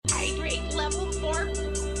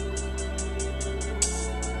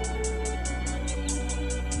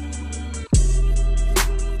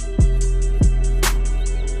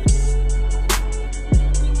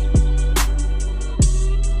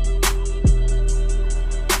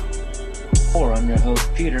your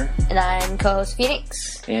host, Peter. And I'm co-host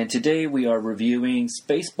Phoenix. And today we are reviewing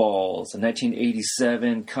Spaceballs, a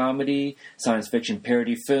 1987 comedy, science fiction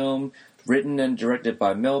parody film, written and directed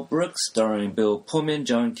by Mel Brooks, starring Bill Pullman,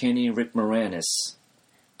 John Candy, and Rick Moranis.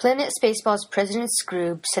 Planet Spaceball's President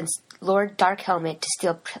Scrooge sends Lord Darkhelmet to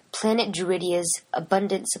steal planet Druidia's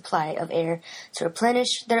abundant supply of air to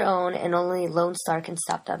replenish their own, and only Lone Star can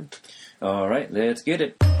stop them. Alright, let's get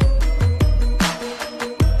it.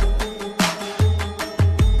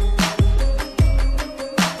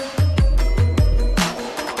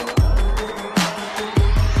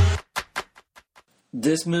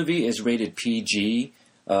 This movie is rated PG.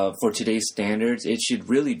 For today's standards, it should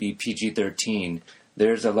really be PG-13.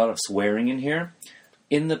 There's a lot of swearing in here.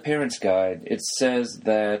 In the Parent's Guide, it says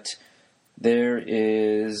that there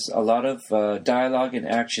is a lot of dialogue and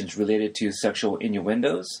actions related to sexual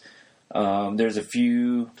innuendos. There's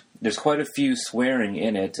quite a few swearing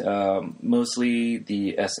in it. Mostly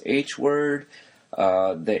the SH word,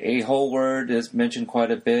 the a-hole word is mentioned quite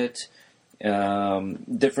a bit.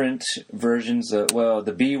 Different versions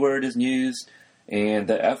the B word is used, and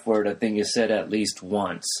the F word I think is said at least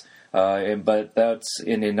once. But that's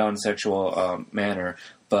in a non-sexual manner.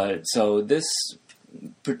 But so this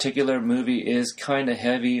particular movie is kind of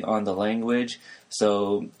heavy on the language,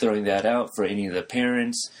 so throwing that out for any of the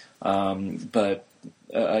parents. But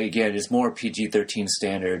again, it's more PG-13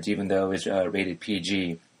 standards, even though it's rated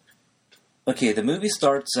PG. Okay, the movie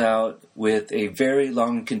starts out with a very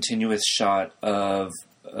long, continuous shot of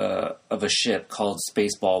a ship called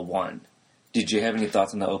Spaceball 1. Did you have any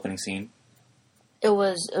thoughts on the opening scene? It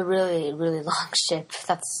was a really, really long ship.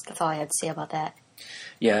 That's all I had to say about that.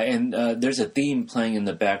 Yeah, and there's a theme playing in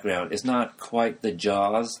the background. It's not quite the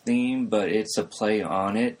Jaws theme, but it's a play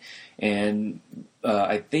on it. And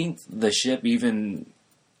I think the ship even...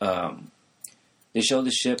 they show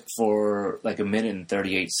the ship for like 1 minute and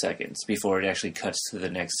 38 seconds before it actually cuts to the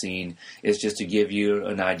next scene. It's just to give you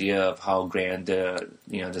an idea of how grand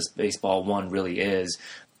this Spaceball 1 really is.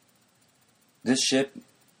 This ship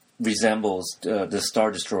resembles the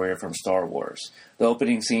Star Destroyer from Star Wars. The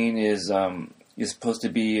opening scene is supposed to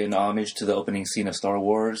be an homage to the opening scene of Star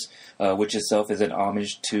Wars, which itself is an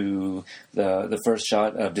homage to the first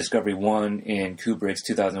shot of Discovery 1 in Kubrick's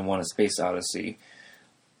 2001: A Space Odyssey.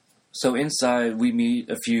 So inside, we meet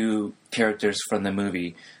a few characters from the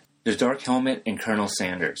movie. There's Darkhelmet and Colonel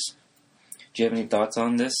Sanders. Do you have any thoughts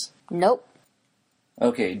on this? Nope.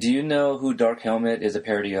 Okay, do you know who Darkhelmet is a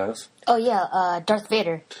parody of? Oh yeah, Darth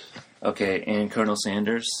Vader. Okay, and Colonel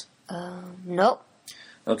Sanders? Nope.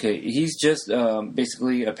 Okay, he's just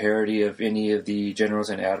basically a parody of any of the generals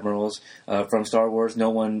and admirals from Star Wars. No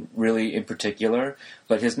one really in particular,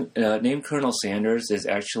 but his name Colonel Sanders is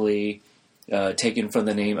actually... taken from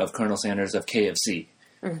the name of Colonel Sanders of KFC,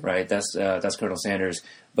 right? That's Colonel Sanders.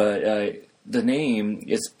 But the name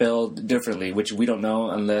is spelled differently, which we don't know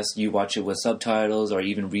unless you watch it with subtitles or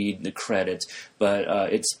even read the credits. But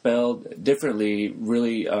it's spelled differently,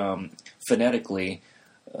 really phonetically.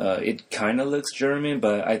 It kind of looks German,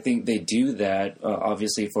 but I think they do that,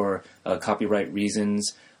 obviously, for copyright reasons.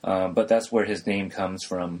 But that's where his name comes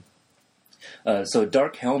from. So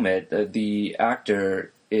Darkhelmet, the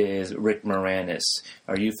actor... is Rick Moranis.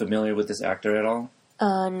 Are you familiar with this actor at all?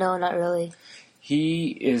 No, not really.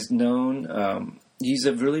 He is known, he's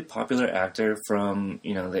a really popular actor from,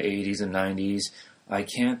 the 80s and 90s. I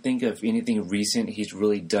can't think of anything recent he's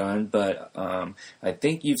really done, but I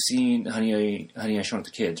think you've seen Honey, I Shrunk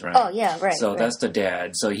the Kids, right? Oh, yeah, right. So right. That's the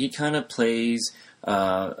dad. So he kind of plays...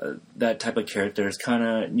 that type of character is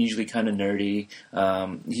usually kind of nerdy.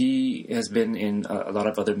 He has been in a lot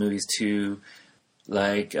of other movies too,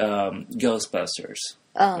 like Ghostbusters,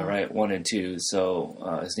 all right, 1 and 2. So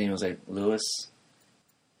his name was like Louis.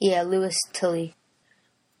 Yeah, Louis Tully.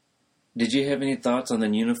 Did you have any thoughts on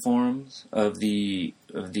the uniforms of the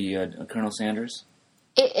Colonel Sanders?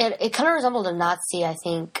 It kind of resembled a Nazi, I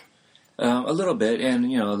think. A little bit, and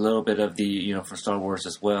a little bit of the for Star Wars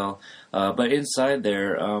as well. But inside there,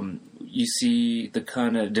 you see the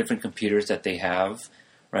kind of different computers that they have.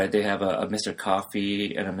 Right, they have a Mr.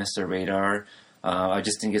 Coffee and a Mr. Radar. I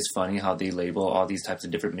just think it's funny how they label all these types of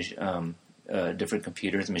different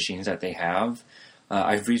computers and machines that they have.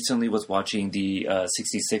 I recently was watching the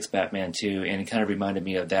 66 Batman 2, and it kind of reminded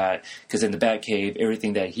me of that, because in the Batcave,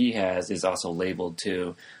 everything that he has is also labeled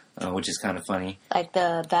too, which is kind of funny. Like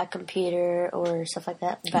the Bat computer or stuff like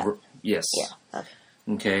that? Yes. Yeah.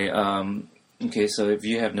 Okay. Okay, so if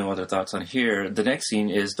you have no other thoughts on here, the next scene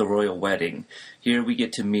is the royal wedding. Here we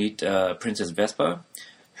get to meet Princess Vespa,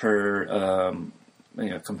 her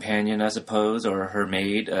companion, I suppose, or her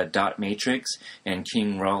maid, Dot Matrix, and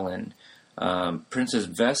King Roland. Princess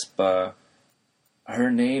Vespa,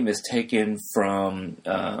 her name is taken from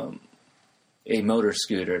a motor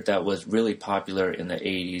scooter that was really popular in the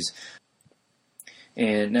 80s.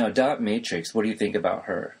 And now, Dot Matrix, what do you think about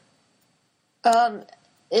her?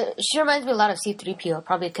 She reminds me a lot of C-3PO,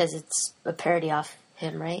 probably because it's a parody off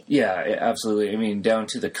him, right? Yeah, absolutely. I mean, down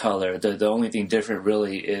to the color. The only thing different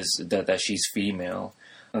really is that she's female.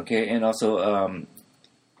 Okay, and also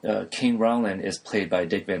King Roland is played by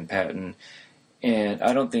Dick Van Patten. And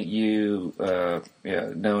I don't think you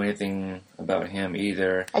know anything about him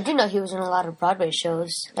either. I do know he was in a lot of Broadway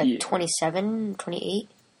shows, like 27, 28.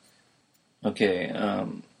 Okay,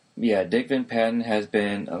 yeah, Dick Van Patten has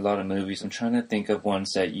been in a lot of movies. I'm trying to think of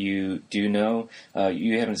ones that you do know.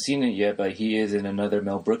 You haven't seen it yet, but he is in another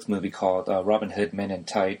Mel Brooks movie called Robin Hood Men in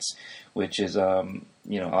Tights, which is,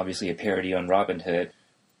 obviously a parody on Robin Hood.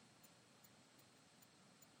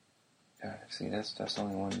 See, that's the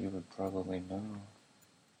only one you would probably know.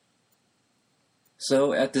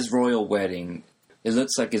 So, at this royal wedding, it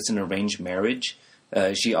looks like it's an arranged marriage.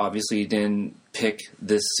 She obviously didn't pick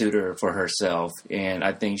this suitor for herself, and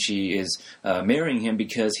I think she is marrying him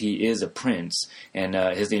because he is a prince, and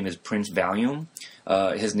his name is Prince Valium.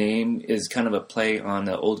 His name is kind of a play on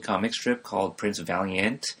the old comic strip called Prince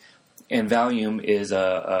Valiant, and Valium is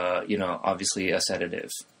obviously a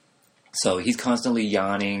sedative. So he's constantly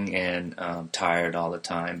yawning and tired all the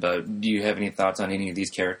time. But do you have any thoughts on any of these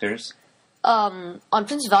characters? On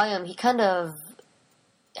Prince Valium, he kind of...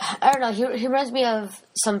 I don't know, he reminds me of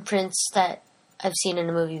some prince that I've seen in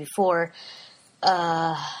a movie before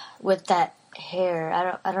with that hair.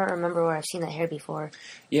 I don't remember where I've seen that hair before.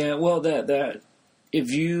 Yeah, well, that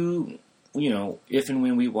if you... if and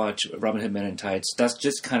when we watch Robin Hood Men in Tights, that's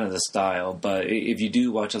just kind of the style. But if you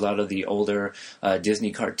do watch a lot of the older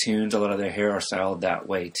Disney cartoons, a lot of their hair are styled that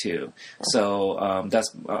way too. Okay. So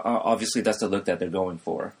that's obviously that's the look that they're going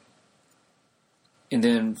for. And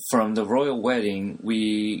then from the royal wedding,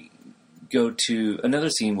 we go to another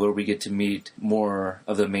scene where we get to meet more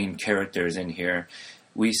of the main characters in here.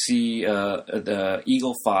 We see the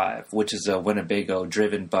Eagle 5, which is a Winnebago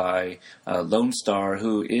driven by Lone Star,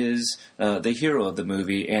 who is the hero of the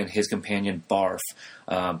movie, and his companion Barf.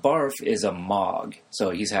 Barf is a Mog,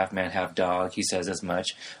 so he's half man, half dog. He says as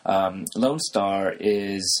much. Lone Star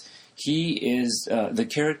is... the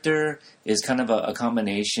character is kind of a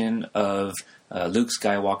combination of Luke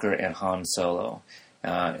Skywalker and Han Solo.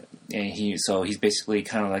 And he's basically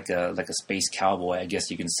kind of like a space cowboy, I guess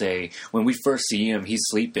you can say. When we first see him, he's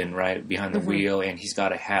sleeping right behind the wheel, and he's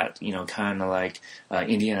got a hat, kind of like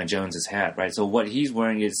Indiana Jones's hat, right? So what he's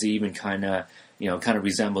wearing is even kind of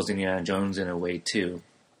resembles Indiana Jones in a way too.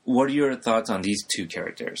 What are your thoughts on these two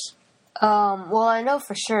characters? Well, I know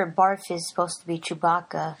for sure Barf is supposed to be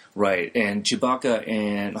Chewbacca. Right, and Chewbacca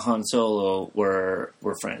and Han Solo were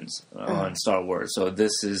friends on Star Wars. So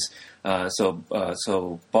this is so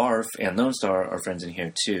Barf and Lone Star are friends in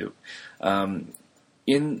here too.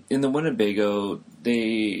 In the Winnebago,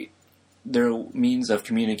 their means of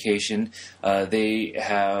communication, they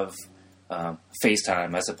have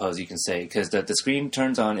FaceTime, I suppose you can say, because the screen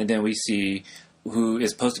turns on and then we see who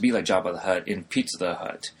is supposed to be like Jabba the Hutt in Pizza the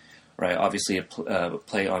Hut. Right, obviously a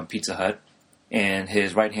play on Pizza Hut, and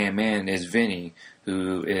his right-hand man is Vinny,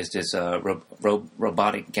 who is this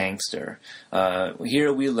robotic gangster.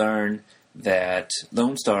 Here we learn that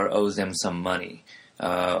Lone Star owes them some money,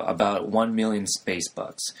 about 1 million space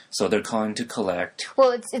bucks. So they're calling to collect. Well,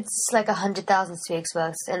 it's like 100,000 space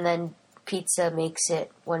bucks, and then Pizza makes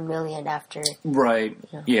it 1 million after. Right.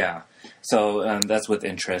 Yeah. So that's with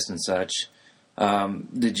interest and such.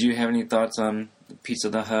 Did you have any thoughts on Pizza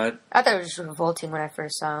the Hut? I thought it was just revolting when I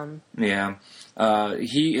first saw him. Yeah.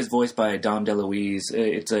 He is voiced by Dom DeLuise.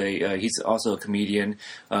 He's also a comedian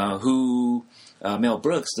who Mel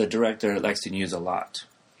Brooks, the director, likes to use a lot.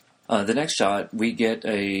 The next shot, we get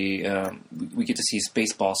to see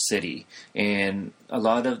Spaceball City, and a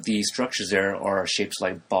lot of the structures there are shaped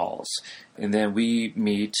like balls. And then we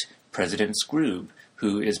meet President Scrooge,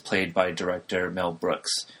 who is played by director Mel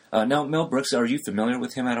Brooks. Now, Mel Brooks, are you familiar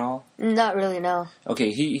with him at all? Not really, no. Okay,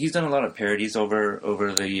 he's done a lot of parodies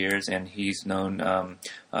over the years, and he's known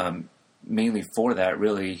mainly for that,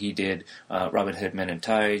 really. He did Robin Hood Men in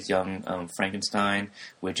Tights, Young Frankenstein,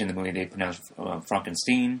 which in the movie they pronounced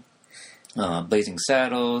Frankenstein. Blazing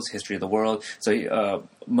Saddles, History of the World. So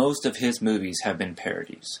most of his movies have been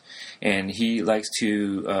parodies. And he likes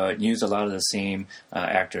to use a lot of the same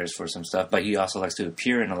actors for some stuff, but he also likes to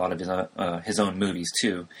appear in a lot of his own movies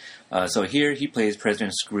too. So here he plays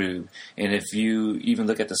President Scrooge, and if you even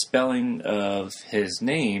look at the spelling of his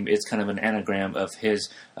name, it's kind of an anagram of his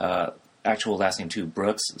actual last name too,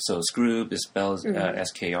 Brooks. So Scroob is spelled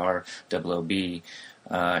Skroob.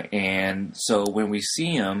 And so when we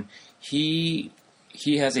see him, he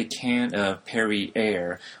has a can of Perrier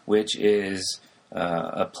Air, which is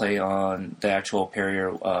a play on the actual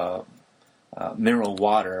Perrier mineral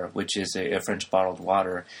water, which is a French bottled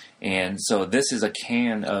water. And so this is a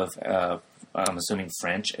can of, I'm assuming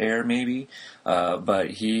French air maybe,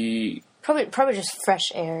 but he... Probably just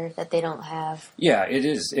fresh air that they don't have. Yeah, it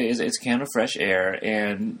is. It's a can of fresh air,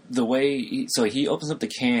 and the way... So he opens up the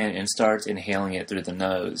can and starts inhaling it through the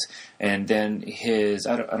nose. And then his...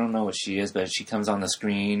 I don't know what she is, but she comes on the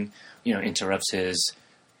screen, interrupts his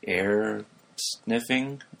air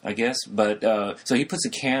sniffing, I guess. But so he puts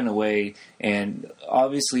the can away, and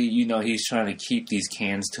obviously, he's trying to keep these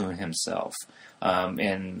cans to himself.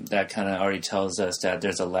 And that kind of already tells us that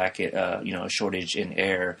there's a a shortage in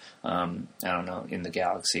air, in the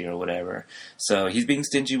galaxy or whatever. So he's being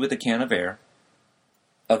stingy with a can of air.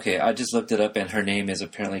 Okay, I just looked it up, and her name is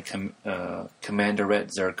apparently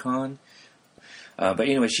Commanderette Zircon. But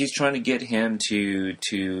anyway, she's trying to get him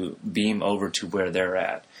to beam over to where they're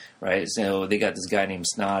at. Right, so they got this guy named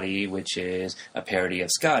Snotty, which is a parody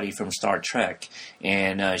of Scotty from Star Trek,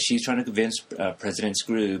 and she's trying to convince President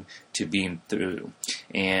Scroob to beam through,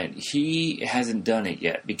 and he hasn't done it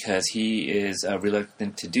yet because he is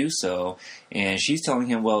reluctant to do so, and she's telling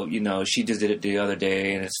him, well, she just did it the other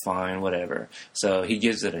day, and it's fine, whatever. So he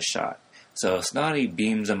gives it a shot. So Snotty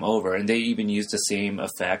beams him over, and they even use the same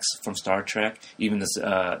effects from Star Trek. Even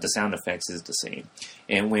the sound effects is the same.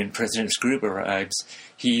 And when President Scroob arrives,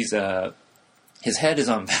 his head is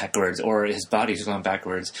on backwards, or his body is on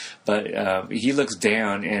backwards, but he looks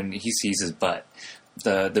down and he sees his butt.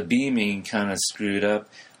 The beaming kind of screwed up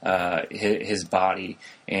his body,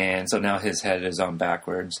 and so now his head is on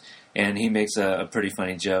backwards. And he makes a pretty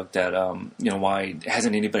funny joke that, why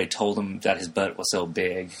hasn't anybody told him that his butt was so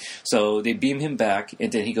big? So they beam him back, and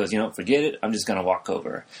then he goes, forget it, I'm just going to walk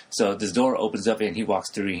over. So this door opens up, and he walks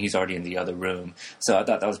through, and he's already in the other room. So I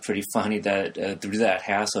thought that was pretty funny that through that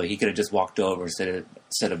hassle, he could have just walked over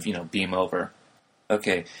instead of beam over.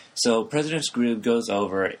 Okay, so President Scroob goes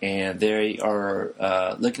over, and they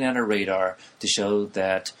are looking at a radar to show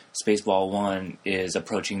that Spaceball 1 is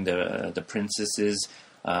approaching the princess's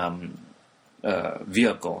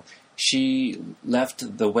vehicle. She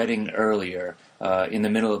left the wedding earlier in the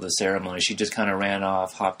middle of the ceremony. She just kind of ran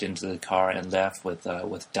off, hopped into the car, and left with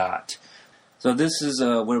Dot. So this is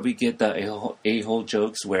where we get the a-hole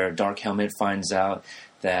jokes, where Dark Helmet finds out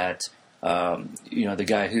that the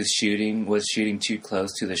guy who's shooting was shooting too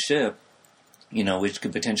close to the ship, which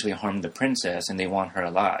could potentially harm the princess, and they want her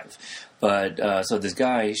alive. But so this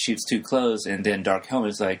guy shoots too close, and then Dark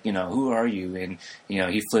Helmet's like, who are you? And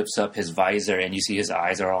he flips up his visor, and you see his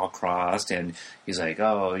eyes are all crossed, and he's like,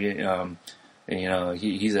 oh, he's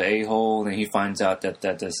an a-hole, and he finds out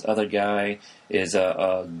that this other guy is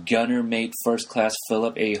a gunner mate first class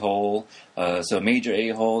Philip a-hole, so major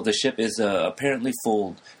a-hole. The ship is apparently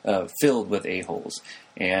filled with a-holes.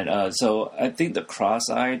 And so I think the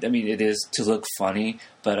cross-eyed, it is to look funny,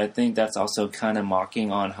 but I think that's also kind of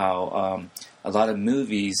mocking on how a lot of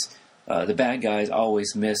movies, the bad guys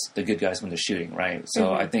always miss the good guys when they're shooting, right?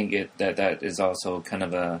 So I think that is also kind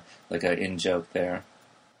of an in-joke there.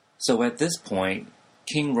 So at this point,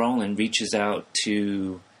 King Roland reaches out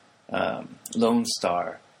to Lone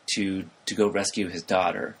Star to go rescue his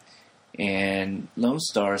daughter. And Lone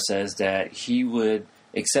Star says that he would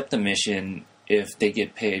accept the mission if they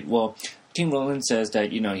get paid. Well, King Roland says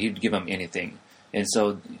that, he'd give him anything. And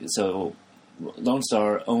so Lone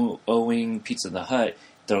Star, owing Pizza the Hut,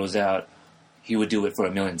 throws out he would do it for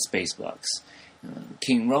 $1 million space bucks.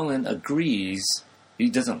 King Roland agrees. He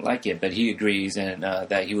doesn't like it, but he agrees, and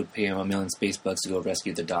that he would pay him $1 million space bucks to go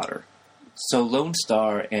rescue the daughter. So Lone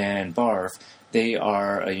Star and Barf, they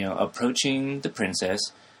are approaching the princess.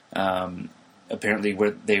 Apparently,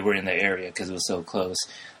 they were in the area because it was so close.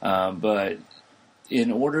 But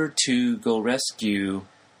in order to go rescue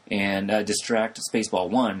and distract Spaceball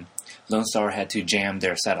 1, Lone Star had to jam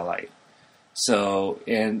their satellite. So,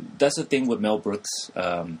 and that's the thing with Mel Brooks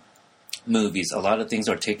movies. A lot of things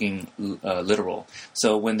are taking literal.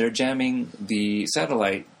 So when they're jamming the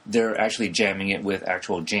satellite, they're actually jamming it with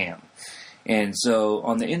actual jam. And so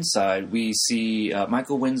on the inside, we see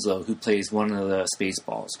Michael Winslow, who plays one of the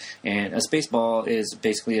Spaceballs. And a Spaceball is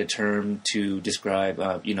basically a term to describe,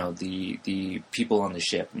 the people on the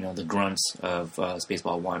ship, the grunts of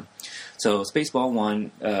Spaceball 1. So Spaceball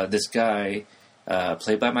 1, this guy,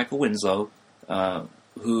 played by Michael Winslow,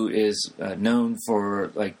 who is known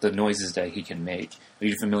for like the noises that he can make. Are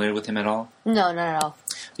you familiar with him at all? No, not at all.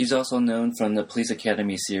 He's also known from the Police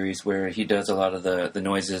Academy series where he does a lot of the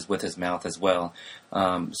noises with his mouth as well.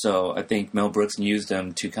 So I think Mel Brooks used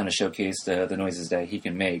them to kind of showcase the noises that he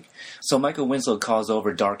can make. So Michael Winslow calls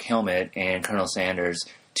over Dark Helmet and Colonel Sanders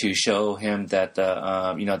to show him that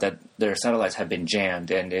that their satellites have been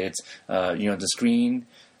jammed, and it's the screen.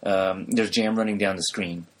 There's jam running down the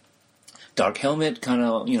screen. Dark Helmet kind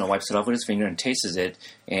of, wipes it off with his finger and tastes it,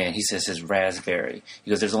 and he says it's raspberry. He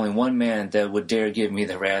goes, there's only one man that would dare give me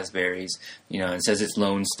the raspberries, and says it's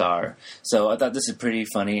Lone Star. So I thought this is pretty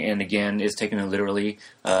funny, and again, it's taken it literally,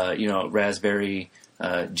 raspberry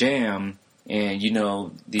jam, and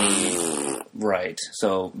right,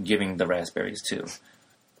 so giving the raspberries too.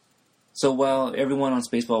 So while everyone on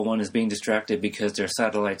Spaceball 1 is being distracted because their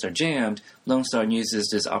satellites are jammed, Lone Star uses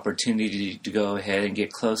this opportunity to go ahead and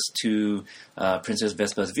get close to Princess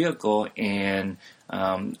Vespa's vehicle, and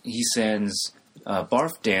he sends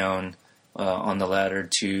Barf down on the ladder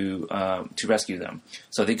to rescue them.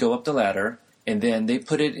 So they go up the ladder, and then they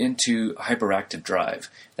put it into hyperactive drive.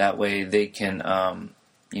 That way they can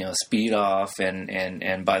speed off,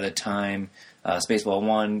 and by the time Spaceball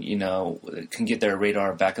 1, can get their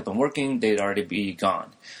radar back up and working, they'd already be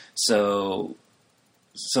gone. So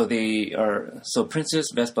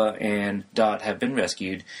Princess Vespa and Dot have been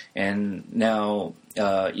rescued, and now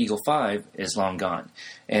Eagle 5 is long gone.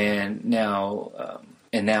 And now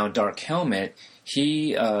Dark Helmet,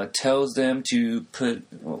 he tells them to put,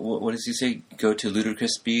 what does he say? Go to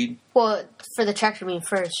ludicrous speed? Well, for the tractor beam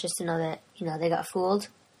first, just to know that, they got fooled.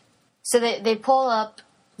 So they pull up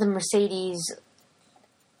the Mercedes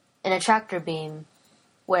in a tractor beam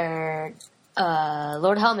where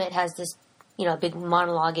Lord Helmet has this, big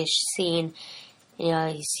monologue-ish scene.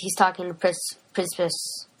 He's talking to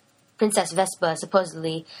Princess Vespa,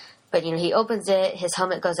 supposedly, but, he opens it, his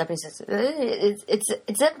helmet goes up, and he says,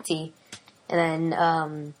 it's empty. And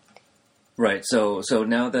then... Right, so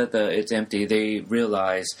now that it's empty, they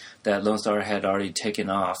realize that Lone Star had already taken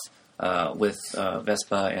off with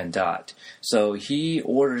Vespa and Dot. So he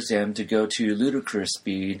orders them to go to ludicrous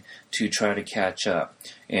speed to try to catch up.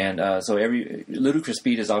 And so every ludicrous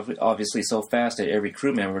speed is obviously so fast that every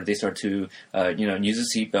crew member, they start to use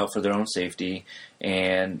a seatbelt for their own safety.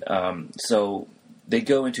 And so they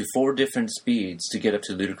go into 4 different speeds to get up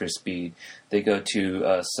to ludicrous speed. They go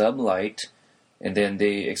to sublight, and then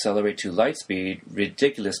they accelerate to light speed,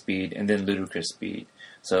 ridiculous speed, and then ludicrous speed.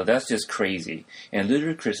 So that's just crazy. And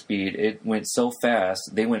ludicrous speed, it went so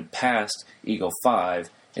fast, they went past Eagle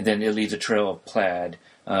 5, and then it leaves a trail of plaid,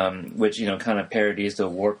 which, kind of parodies the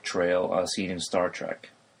warp trail seen in Star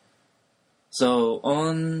Trek. So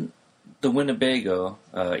on the Winnebago,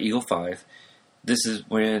 Eagle 5, this is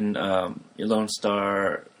when Lone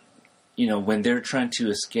Star, when they're trying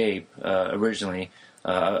to escape originally,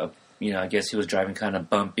 I guess he was driving kind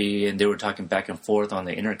of bumpy, and they were talking back and forth on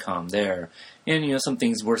the intercom there. And, some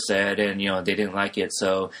things were said, and, they didn't like it.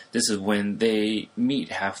 So this is when they meet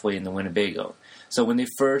halfway in the Winnebago. So when they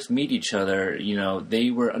first meet each other,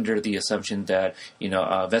 they were under the assumption that,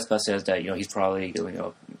 Vespa says that, he's probably,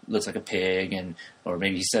 looks like a pig, or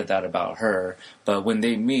maybe he said that about her. But when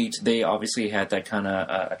they meet, they obviously had that kind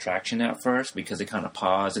of attraction at first, because they kind of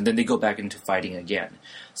pause, and then they go back into fighting again.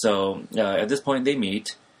 So at this point, they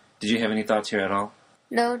meet. Did you have any thoughts here at all?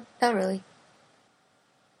 No, not really.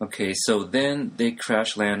 Okay, so then they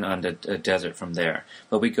crash land on the desert from there.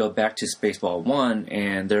 But we go back to Spaceball 1,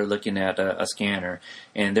 and they're looking at a scanner,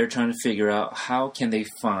 and they're trying to figure out how can they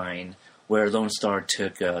find where Lone Star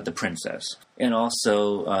took the princess. And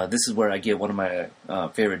also, this is where I get one of my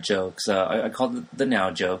favorite jokes. I call it the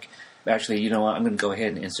now joke. Actually, you know what? I'm going to go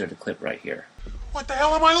ahead and insert a clip right here. What the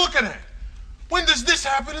hell am I looking at? When does this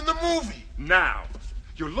happen in the movie? Now.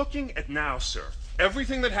 You're looking at now, sir.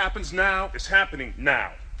 Everything that happens now is happening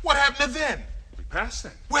now. What happened to then? We passed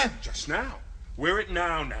then. When? Just now. We're at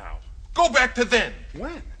now. Go back to then.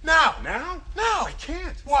 When? Now. Now? Now. I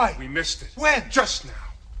can't. Why? We missed it. When? Just now.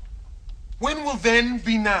 When will then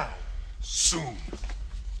be now? Soon.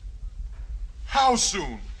 How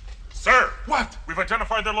soon? Sir! What? We've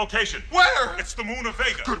identified their location. Where? It's the moon of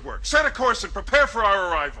Vega. Good work. Set a course and prepare for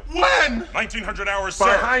our arrival. When? 1900 hours, By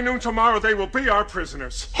sir. high noon tomorrow, they will be our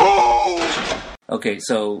prisoners. Oh! Okay,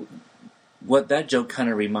 so what that joke kind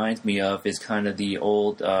of reminds me of is kind of the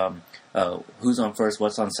old who's on first,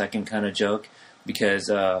 what's on second kind of joke. Because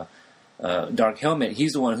Dark Helmet,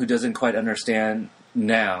 he's the one who doesn't quite understand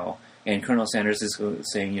now. And Colonel Sanders is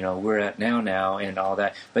saying, we're at now, and all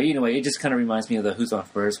that. But anyway, it just kind of reminds me of the who's on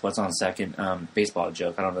first, what's on second baseball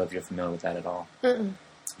joke. I don't know if you're familiar with that at all. Mm-mm.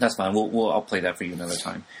 That's fine. I'll play that for you another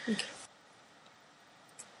time. Okay.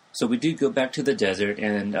 So we do go back to the desert,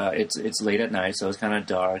 and it's late at night, so it's kind of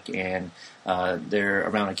dark, and they're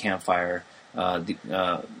around a campfire.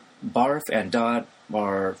 Barf and Dot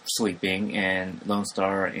are sleeping, and Lone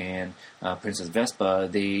Star and Princess Vespa,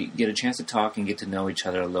 they get a chance to talk and get to know each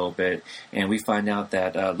other a little bit, and we find out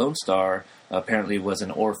that Lone Star apparently was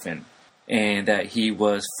an orphan, and that he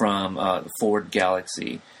was from Ford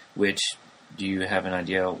Galaxy, which, do you have an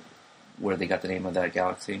idea where they got the name of that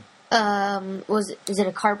galaxy? Is it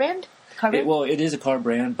a car brand? It is a car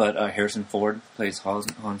brand, but Harrison Ford plays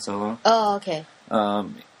Han Solo. Oh, okay.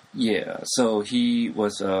 Yeah, so he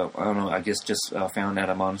was, I don't know, I guess just found at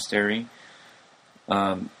a monastery.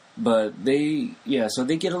 But so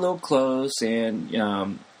they get a little close, and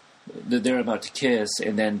they're about to kiss,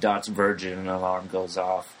 and then Dot's virgin alarm goes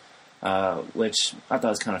off, which I thought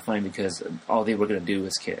was kind of funny because all they were going to do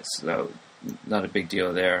was kiss, so not a big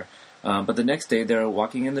deal there. But the next day, they're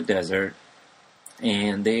walking in the desert,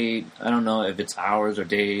 and I don't know if it's hours or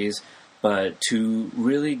days, but to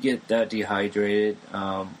really get that dehydrated,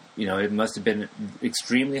 it must have been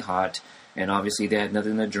extremely hot, and obviously they had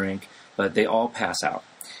nothing to drink, but they all pass out.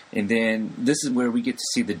 And then this is where we get to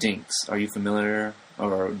see the Dinks. Are you familiar?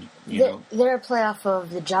 Or, They're a play off of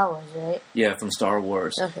the Jawas, right? Yeah, from Star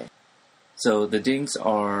Wars. Okay. So the Dinks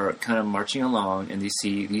are kind of marching along, and they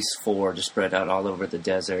see these four just spread out all over the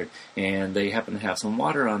desert, and they happen to have some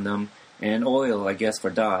water on them, and oil, I guess, for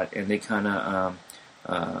Dot, and they kind of...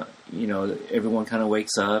 everyone kind of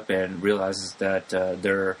wakes up and realizes that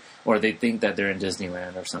they think that they're in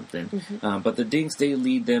Disneyland or something. Mm-hmm. But the Dinks, they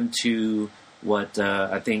lead them to what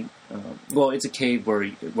I think, it's a cave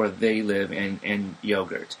where they live and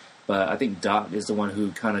yogurt. But I think Dot is the one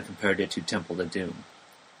who kind of compared it to Temple of Doom.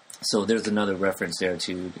 So there's another reference there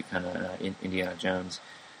to kind of Indiana Jones.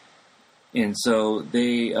 And so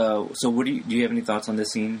they, what do you have any thoughts on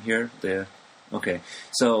this scene here? Okay,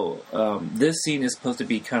 so this scene is supposed to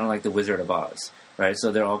be kind of like the Wizard of Oz, right?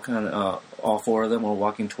 So they're all kind of, all four of them are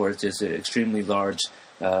walking towards this extremely large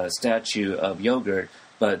statue of Yogurt,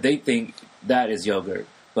 but they think that is Yogurt.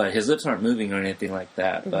 But his lips aren't moving or anything like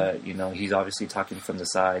that. Mm-hmm. But he's obviously talking from the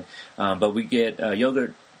side. But we get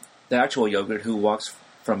Yogurt, the actual Yogurt, who walks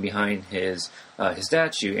from behind his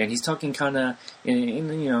statue, and he's talking kind of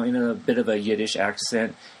in a bit of a Yiddish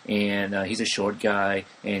accent, and he's a short guy,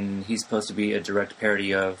 and he's supposed to be a direct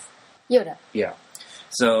parody of Yoda. Yeah.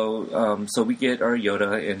 So we get our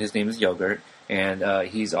Yoda, and his name is Yogurt, and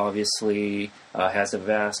he's obviously has a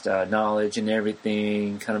vast knowledge and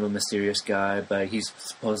everything, kind of a mysterious guy, but he's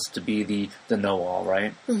supposed to be the know-all,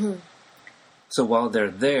 right? Mm-hmm. So while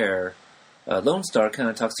they're there, Lone Star kind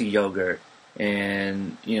of talks to Yogurt,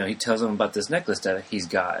 and he tells him about this necklace that he's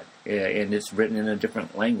got, and it's written in a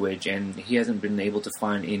different language, and he hasn't been able to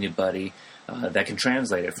find anybody that can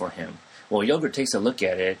translate it for him. Well, Yogurt takes a look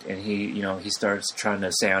at it, and he starts trying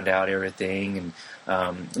to sound out everything, and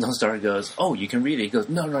Lone Star goes, "Oh, you can read it." He goes,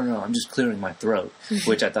 "No, I'm just clearing my throat,"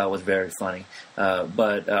 which I thought was very funny. So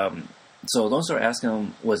Lone Star asks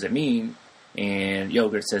him, "What does it mean?" And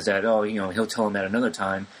Yogurt says that, he'll tell him at another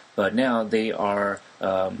time. But now they are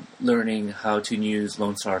learning how to use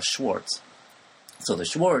Lone Star Schwartz. So the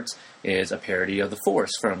Schwartz is a parody of the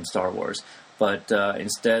Force from Star Wars. But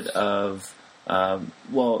instead of...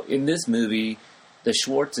 in this movie, the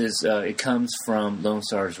Schwartz it comes from Lone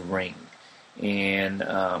Star's ring. And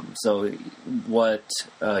so what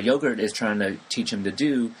Yogurt is trying to teach him to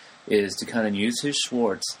do is to kind of use his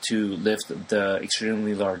Schwartz to lift the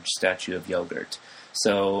extremely large statue of Yogurt.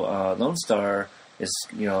 So Lone Star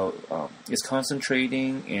is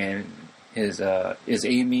concentrating and is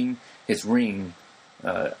aiming his ring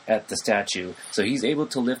at the statue. So he's able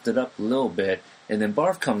to lift it up a little bit, and then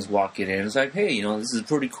Barf comes walking in and is like, "Hey, this is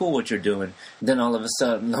pretty cool what you're doing." And then all of a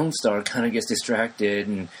sudden, Lone Star kind of gets distracted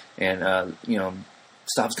and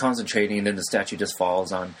stops concentrating, and then the statue just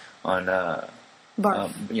falls on Barf.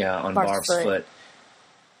 On Barf's foot.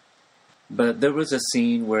 But there was a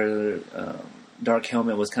scene where Dark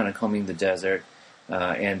Helmet was kind of combing the desert,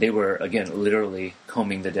 and they were, again, literally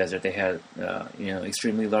combing the desert. They had,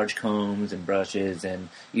 extremely large combs and brushes and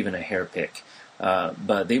even a hair pick.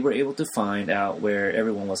 But they were able to find out where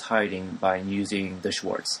everyone was hiding by using the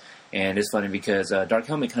Schwartz. And it's funny because Dark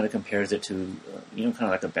Helmet kind of compares it to, kind of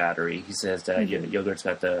like a battery. He says that Yogurt's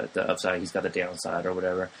got the upside, he's got the downside or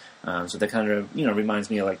whatever. So that kind of, reminds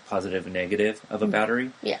me of like positive and negative of a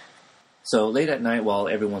battery. Yeah. So late at night while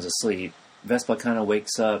everyone's asleep, Vespa kind of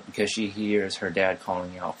wakes up because she hears her dad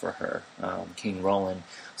calling out for her, King Roland.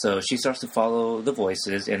 So she starts to follow the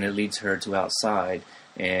voices, and it leads her to outside.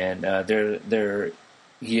 And they're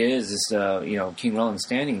he is King Rollin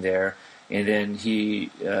standing there, and then he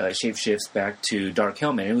shapeshifts back to Dark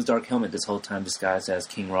Helmet. It was Dark Helmet this whole time disguised as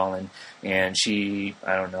King Rollin, and she,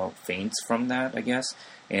 I don't know, faints from that, I guess.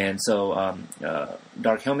 And so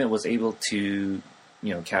Dark Helmet was able to,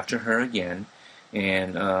 capture her again,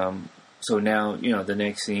 and so now, the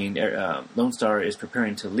next scene, Lone Star is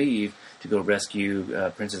preparing to leave to go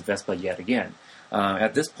rescue Princess Vespa yet again.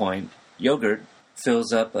 At this point, Yogurt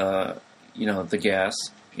fills up, the gas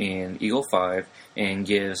in Eagle 5 and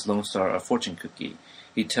gives Lone Star a fortune cookie.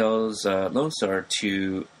 He tells Lone Star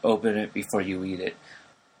to open it before you eat it.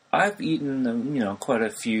 I've eaten, quite a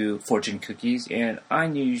few fortune cookies, and I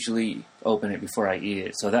usually open it before I eat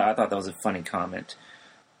it. So I thought that was a funny comment.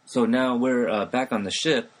 So now we're back on the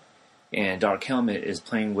ship, and Dark Helmet is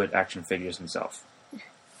playing with action figures himself.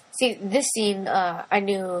 See, this scene, I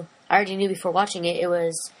already knew before watching it. It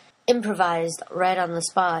was improvised right on the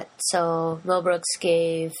spot. So Mel Brooks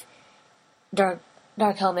gave Dark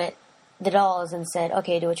Helmet the dolls and said,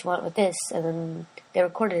 "Okay, do what you want with this," and then they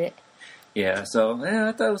recorded it. Yeah, so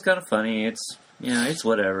I thought it was kind of funny. It's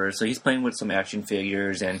whatever. So he's playing with some action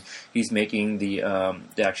figures, and he's making the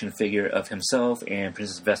action figure of himself and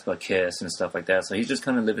Princess Vespa kiss and stuff like that. So he's just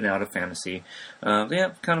kind of living out a fantasy.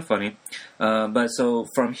 Kind of funny. But so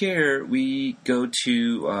from here we go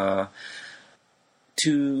to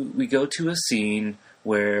a scene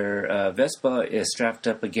where Vespa is strapped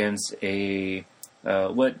up against a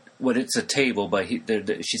it's a table, but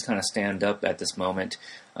she's kind of stand up at this moment.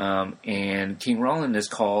 And King Rollin is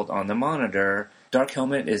called on the monitor. Dark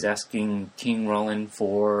Helmet is asking King Rollin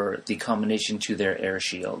for the combination to their air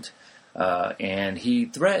shield. And he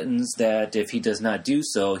threatens that if he does not do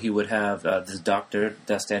so, he would have this doctor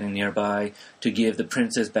that's standing nearby to give the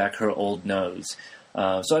princess back her old nose.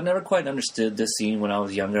 So I never quite understood this scene when I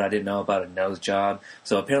was younger. I didn't know about a nose job.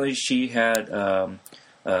 So apparently she had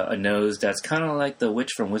a nose that's kind of like the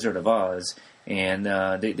witch from Wizard of Oz. And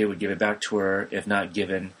they would give it back to her if not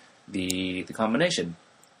given the combination.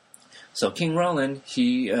 So King Rollin,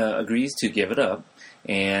 he agrees to give it up,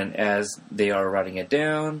 and as they are writing it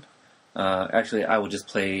down, actually I will just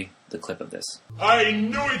play the clip of this. I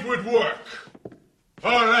knew it would work.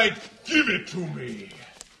 All right, give it to me.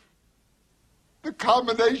 The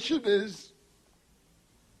combination is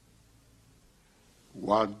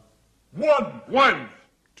 1, 1,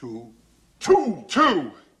 2,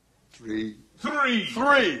 2, 3, 3,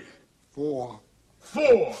 4,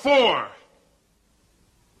 4, 5.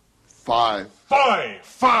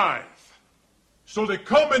 5. So the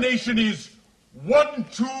combination is 1,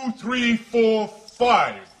 2, 3, 4,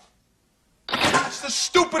 5. That's the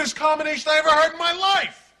stupidest combination I ever heard in my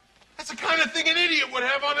life. That's the kind of thing an idiot would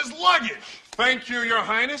have on his luggage. Thank you, Your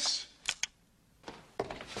Highness.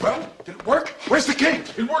 Well, did it work? Where's the king?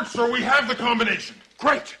 It worked, sir. We have the combination.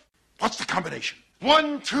 Great. What's the combination?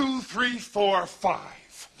 1, 2, 3, 4, 5.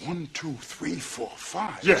 1, 2, 3, 4,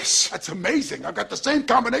 5. Yes. That's amazing. I've got the same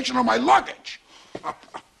combination on my luggage.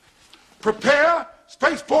 Prepare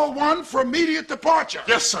Spaceball 1 for immediate departure.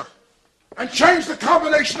 Yes, sir. And change the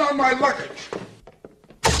combination on my luggage.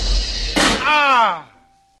 Ah!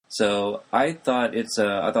 So I thought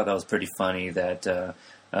that was pretty funny that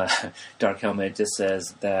Dark Helmet just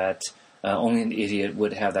says that only an idiot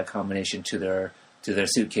would have that combination to their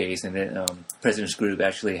suitcase, and then President Scrooge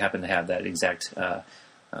actually happened to have that exact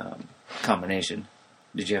combination.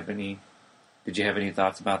 Did you have any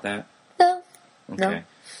thoughts about that? No. Okay.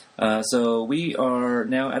 No. So we are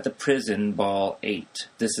now at the prison ball 8.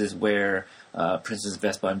 This is where Princess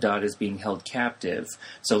Vespa and Dot is being held captive.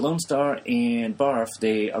 So Lone Star and Barf,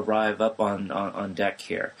 they arrive up on deck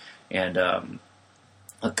here, and a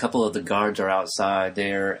couple of the guards are outside.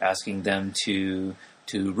 They're asking them to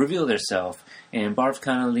reveal themselves. And Barf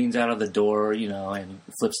kind of leans out of the door, and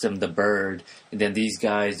flips them the bird. And then these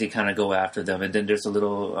guys, they kind of go after them. And then there's a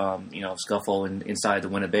little, scuffle inside the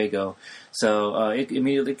Winnebago. So it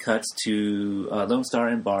immediately cuts to Lone Star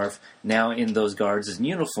and Barf now in those guards'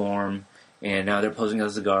 uniform. And now they're posing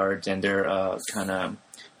as the guards, and they're kind of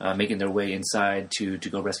making their way inside to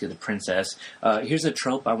go rescue the princess. Here's a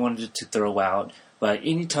trope I wanted to throw out. But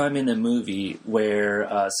anytime in a movie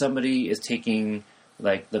where somebody is taking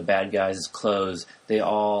like the bad guys' clothes, they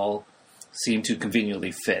all seem to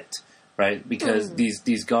conveniently fit, right? Because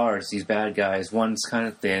these guards, these bad guys, one's kind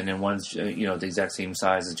of thin and one's the exact same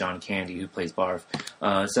size as John Candy, who plays Barf.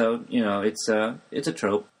 So it's a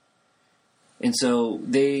trope. And so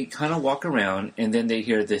they kind of walk around, and then they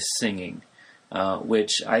hear this singing,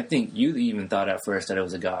 which I think you even thought at first that it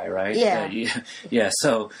was a guy, right? Yeah. Yeah.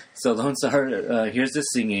 So Lone Star hears this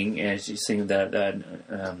singing, and she's singing that.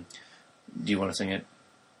 Do you want to sing it?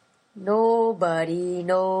 Nobody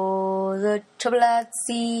knows the trouble I've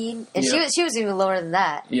seen. And Yeah. she was even lower than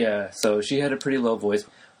that. Yeah, so she had a pretty low voice.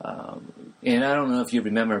 And I don't know if you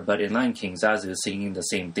remember, but in Lion King, Zazu was singing the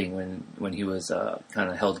same thing when he was kind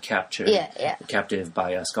of held captive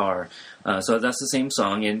by Scar. So that's the same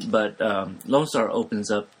song. But Lone Star opens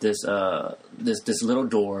up this little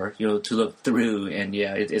door, to look through, and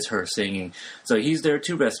it's her singing. So he's there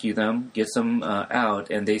to rescue them, gets them out,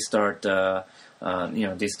 and they start.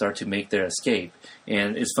 They start to make their escape.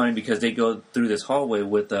 And it's funny because they go through this hallway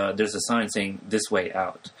with, there's a sign saying, "This way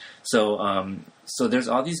out." So there's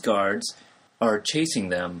all these guards are chasing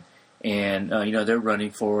them, and, they're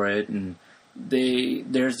running for it, and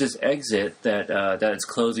there's this exit that is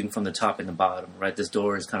closing from the top and the bottom, right? This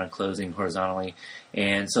door is kind of closing horizontally,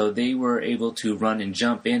 and so they were able to run and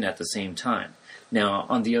jump in at the same time. Now,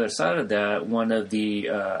 on the other side of that, one of the,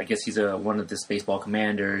 I guess he's one of the Spaceball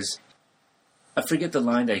commanders. I forget the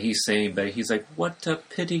line that he's saying, but he's like, "What a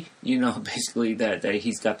pity," basically that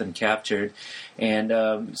he's got them captured. And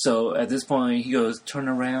so at this point, he goes, "Turn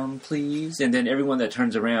around, please." And then everyone that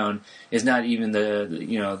turns around is not even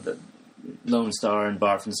the Lone Star and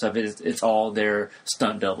Barf and stuff. It's all their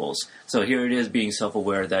stunt doubles. So here it is being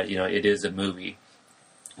self-aware that, it is a movie,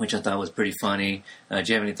 which I thought was pretty funny. Do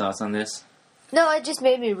you have any thoughts on this? No, it just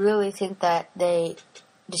made me really think that they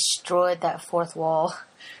destroyed that fourth wall.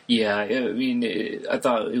 Yeah, I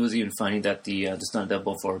thought it was even funny that the stunt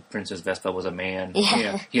double for Princess Vespa was a man.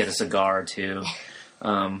 Yeah. He had a cigar, too.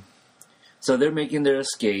 So they're making their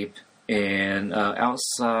escape, and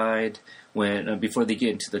outside, before they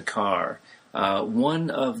get into the car, one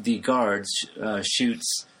of the guards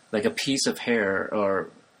shoots like a piece of hair, or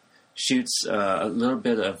shoots a little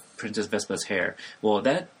bit of Princess Vespa's hair. Well,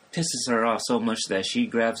 that pisses her off so much that she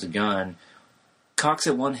grabs a gun, cocks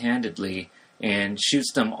it one-handedly, and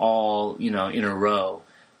shoots them all, in a row,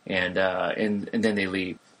 and then they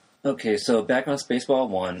leave. Okay, so back on Spaceball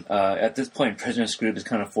 1, at this point, President Scrooge is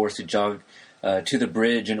kind of forced to jog to the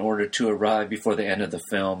bridge in order to arrive before the end of the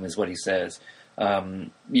film, is what he says.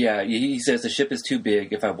 He says, "The ship is too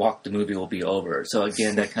big. If I walk, the movie will be over." So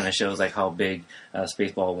again, that kind of shows like how big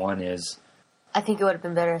Spaceball 1 is. I think it would have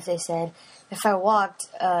been better if they said, "If I walked,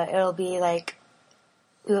 it'll be like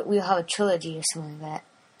we'll have a trilogy or something like that."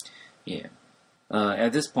 Yeah.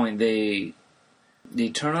 At this point, they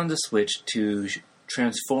turn on the switch to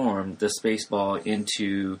transform the Spaceball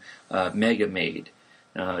into Mega Maid,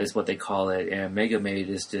 is what they call it. And Mega Maid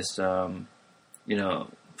is just, I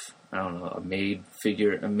don't know, a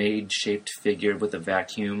maid-shaped figure with a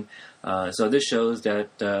vacuum. So this shows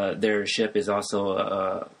that their ship is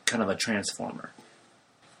also kind of a transformer.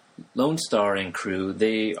 Lone Star and crew,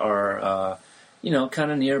 they are...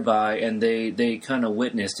 kind of nearby, and they kind of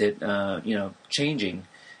witnessed it, changing.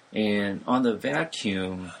 And on the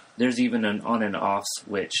vacuum, there's even an on and off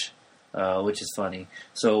switch, which is funny.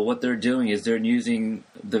 So what they're doing is they're using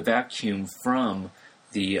the vacuum from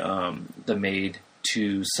the maid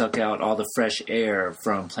to suck out all the fresh air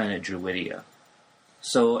from planet Druidia.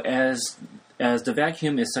 So as the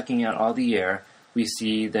vacuum is sucking out all the air, we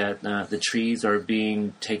see that the trees are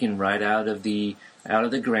being taken right out of the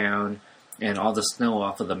ground, and all the snow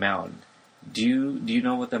off of the mountain. Do you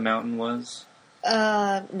know what the mountain was?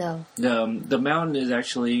 No. The mountain is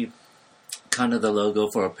actually kind of the logo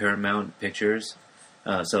for Paramount Pictures.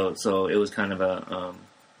 So it was kind of a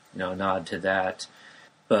nod to that.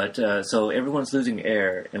 But so everyone's losing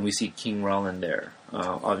air, and we see King Roland there,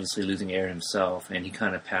 obviously losing air himself, and he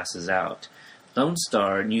kind of passes out. Lone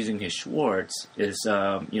Star, using his Schwartz, is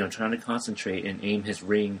trying to concentrate and aim his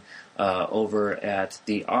ring over at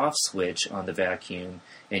the off switch on the vacuum,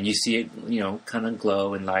 and you see it kind of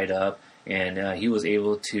glow and light up, and he was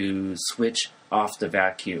able to switch off the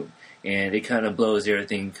vacuum, and it kind of blows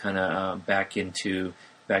everything kind of back into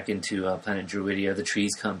planet Druidia. The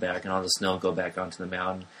trees come back, and all the snow go back onto the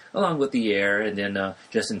mountain, along with the air, and then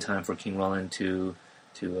just in time for King Roland to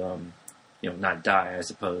not die, I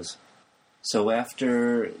suppose. So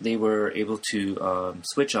after they were able to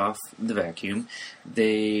switch off the vacuum,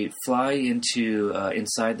 they fly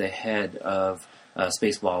inside the head of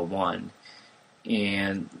Spaceball 1,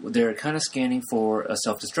 and they're kind of scanning for a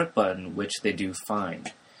self-destruct button, which they do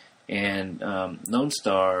find. And Lone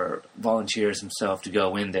Star volunteers himself to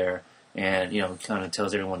go in there, and kind of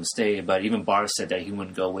tells everyone to stay. But even Barf said that he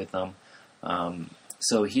wouldn't go with them.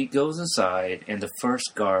 So he goes inside, and the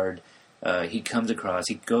first guard. He comes across.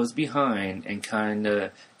 He goes behind and kind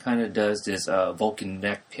of does this Vulcan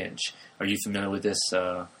neck pinch. Are you familiar with this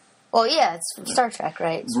Well, yeah, it's Star Trek,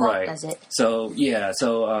 right? Spock does it. So,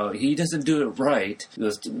 he doesn't do it right. He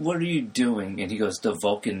goes, "What are you doing?" And he goes, "The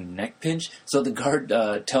Vulcan neck pinch." So the guard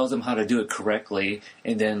tells him how to do it correctly,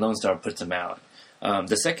 and then Lone Star puts him out.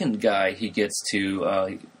 The second guy he gets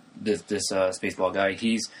to, this Spaceball guy,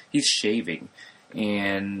 he's shaving.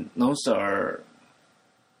 And Lone Star,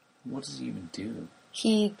 what does he even do?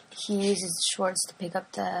 He uses Schwartz to pick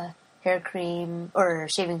up the hair cream, or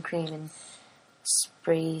shaving cream, and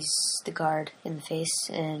sprays the guard in the face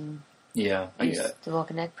and the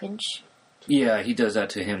Vulcan neck pinch. Yeah, he does that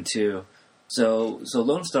to him too. So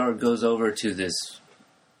Lone Star goes over to this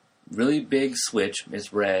really big switch.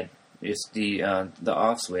 It's red. It's the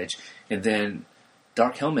off switch, and then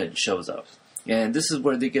Dark Helmet shows up, and this is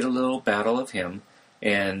where they get a little battle of him.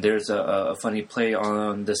 And there's a funny play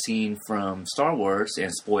on the scene from Star Wars,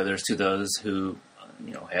 and spoilers to those who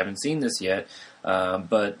haven't seen this yet.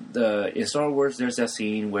 But in Star Wars, there's that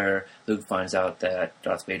scene where Luke finds out that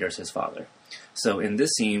Darth Vader is his father. So in this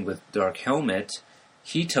scene with Dark Helmet,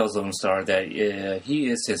 he tells Lone Star that he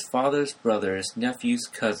is his father's brother's nephew's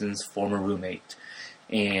cousin's former roommate.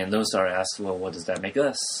 And Lone Star asks, "Well, what does that make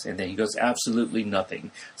us?" And then he goes, "Absolutely nothing."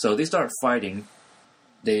 So they start fighting.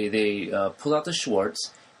 They pull out the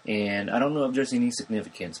Schwartz, and I don't know if there's any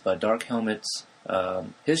significance, but Dark Helmet's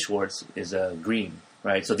his Schwartz is green.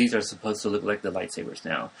 Right, so these are supposed to look like the lightsabers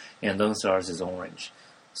now, and Lone Star's is orange.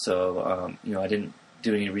 So, I didn't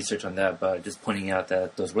do any research on that, but just pointing out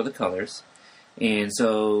that those were the colors. And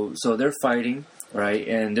so they're fighting, right?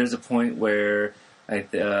 And there's a point where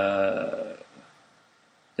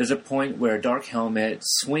Dark Helmet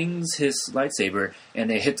swings his lightsaber and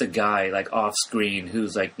it hits a guy like off screen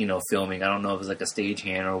who's like, filming. I don't know if it was like a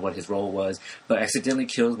stagehand or what his role was, but accidentally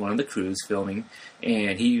kills one of the crews filming,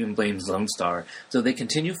 and he even blames Lone Star. So they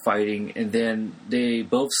continue fighting, and then they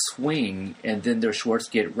both swing, and then their Schwartz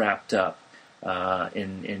get wrapped up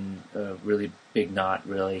in a really big knot,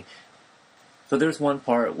 really. So there's one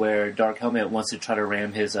part where Dark Helmet wants to try to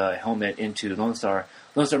ram his helmet into Lone Star.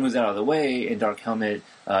 Lone Star moves out of the way, and Dark Helmet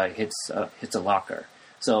hits a locker.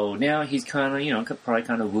 So now he's kind of, probably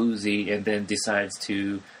kind of woozy, and then decides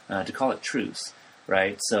to call it truce,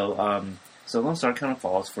 right? So Lone Star kind of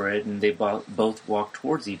falls for it, and they both walk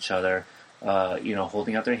towards each other,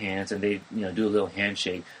 holding out their hands, and they do a little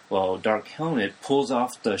handshake. Well, Dark Helmet pulls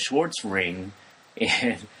off the Schwartz ring,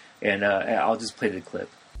 and I'll just play the clip.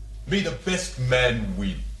 May the best man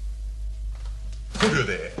win. Put her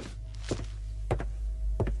there.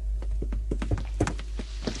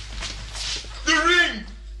 The ring!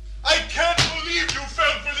 I can't believe you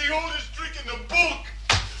fell for the oldest trick in the book!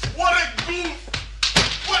 What a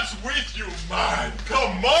goof! What's with you, man?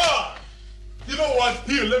 Come on! You know what?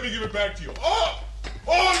 Here, let me give it back to you. Oh,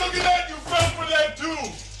 look at that! You fell for that too!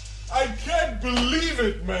 I can't believe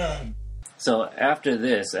it, man! So after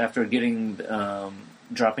this, after getting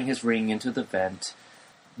dropping his ring into the vent,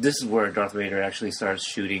 this is where Darth Vader actually starts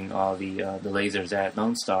shooting all the lasers at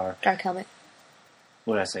Lone Star. Dark Helmet.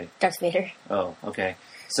 What did I say? Darth Vader. Oh, okay.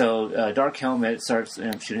 So Dark Helmet starts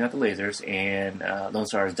shooting out the lasers, and Lone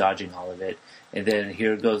Star is dodging all of it. And then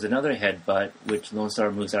here goes another headbutt, which Lone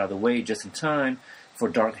Star moves out of the way just in time for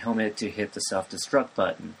Dark Helmet to hit the self-destruct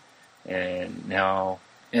button. And now,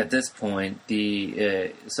 at this point,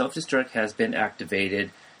 the self-destruct has been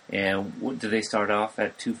activated. And what, do they start off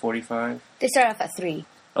at 2:45? They start off at 3.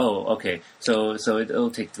 Oh, okay. So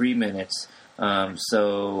it'll take 3 minutes.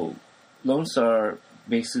 So Lone Star,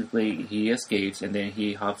 basically, he escapes, and then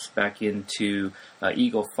he hops back into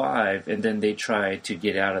Eagle 5, and then they try to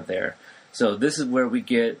get out of there. So this is where we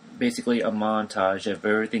get basically a montage of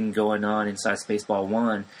everything going on inside Spaceball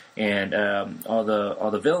 1, and all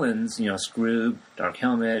the villains, Scroob, Dark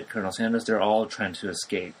Helmet, Colonel Sanders, they're all trying to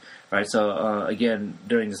escape. Right, so again,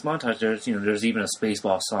 during this montage, there's even a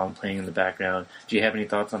Spaceball song playing in the background. Do you have any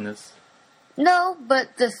thoughts on this? No,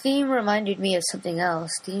 but the theme reminded me of something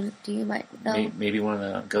else. Do you might know? Maybe one of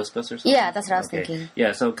the Ghostbusters songs? Yeah, that's what I was thinking.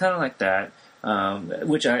 Yeah, so kind of like that,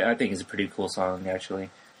 which I think is a pretty cool song, actually.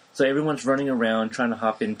 So everyone's running around trying to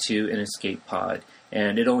hop into an escape pod,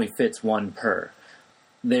 and it only fits one per.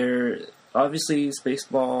 Obviously,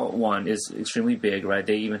 Spaceball 1 is extremely big, right?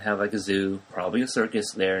 They even have like a zoo, probably a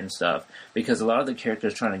circus there and stuff, because a lot of the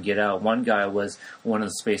characters trying to get out. One guy was one of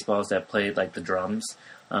the Spaceballs that played like the drums.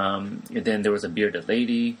 And then there was a bearded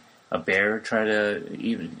lady, a bear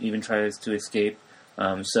even tries to escape.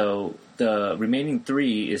 So the remaining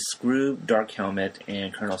 3 is Scroob, Dark Helmet,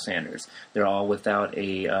 and Colonel Sanders. They're all without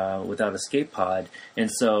escape pod, and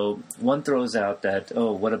so one throws out that,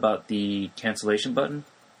 what about the cancellation button?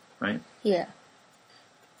 Right? Yeah.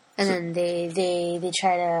 And then they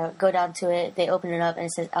try to go down to it. They open it up and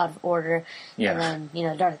it says out of order. Yeah. And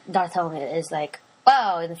then Darth Helmet is like,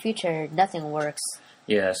 wow, in the future nothing works.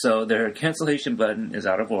 Yeah, so their cancellation button is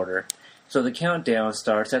out of order. So the countdown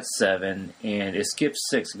starts at 7, and it skips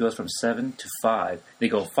 6. It goes from 7 to 5. They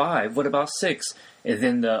go 5. What about 6? And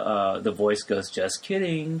then the voice goes, just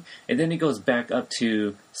kidding. And then it goes back up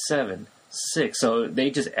to 7, 6. So they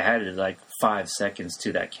just added like 5 seconds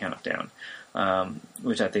to that countdown,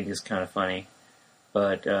 which I think is kind of funny.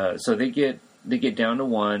 But so they get down to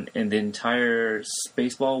 1, and the entire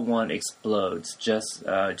Spaceball 1 explodes just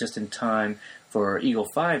in time for Eagle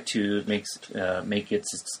 5 to make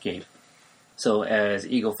its escape. So as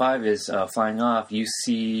Eagle 5 is flying off, you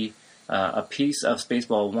see a piece of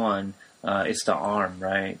Spaceball 1. It's the arm,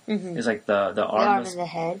 right? Mm-hmm. It's like the arm in the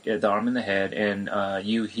head. Yeah, the arm in the head, and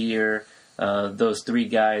you hear those 3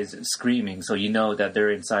 guys screaming, so you know that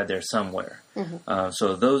they're inside there somewhere. Mm-hmm.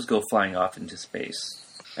 So those go flying off into space.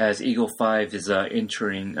 As Eagle 5 is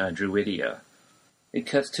entering Druidia, it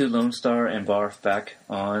cuts to Lone Star and Barf back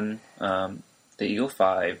on the Eagle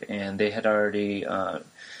 5, and they had already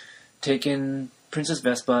taken Princess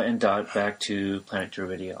Vespa and Dot back to planet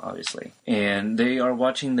Druidia, obviously. And they are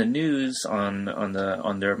watching the news on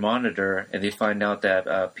their monitor, and they find out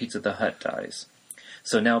that Pizza the Hut dies.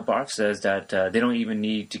 So now Barf says that they don't even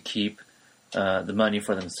need to keep the money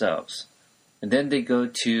for themselves. And then they go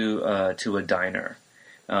to a diner.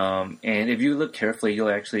 And if you look carefully, you'll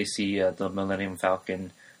actually see the Millennium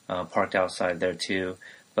Falcon parked outside there too.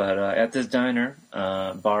 But at this diner,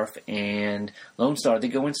 Barf and Lone Star, they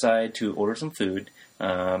go inside to order some food.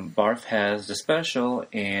 Barf has the special,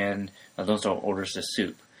 and Lone Star orders the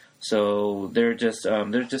soup. So they're just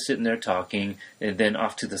sitting there talking, and then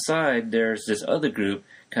off to the side, there's this other group,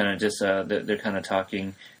 kind of just they're kind of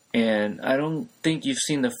talking. And I don't think you've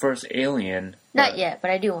seen the first Alien. Not yet, but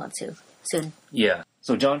I do want to soon. Yeah.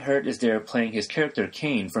 So John Hurt is there playing his character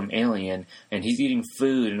Kane from Alien, and he's eating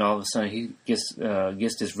food, and all of a sudden he gets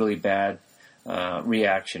this really bad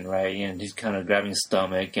reaction, right? And he's kind of grabbing his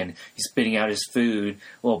stomach, and he's spitting out his food.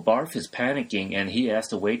 Well, Barf is panicking, and he asks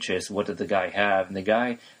the waitress, what did the guy have? And the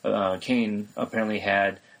guy, Kane, apparently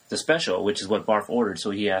had the special, which is what Barf ordered, so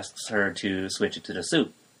he asks her to switch it to the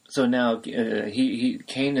soup. So now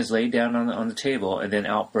Kane is laid down on the table, and then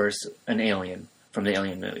outbursts an alien from the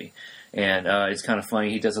Alien movie. And it's kind of funny.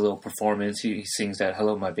 He does a little performance. He sings that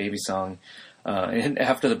 "Hello, My Baby" song. And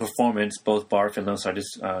after the performance, both Barf and Lone Star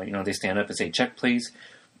just, they stand up and say, "Check, please."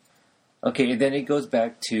 Okay, and then it goes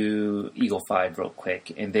back to Eagle 5 real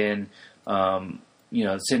quick. And then,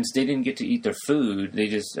 since they didn't get to eat their food, they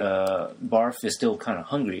just, Barf is still kind of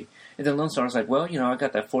hungry. And then Lone Star's like, well, I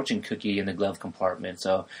got that fortune cookie in the glove compartment.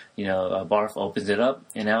 So, Barf opens it up,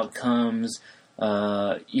 and out comes,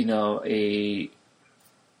 a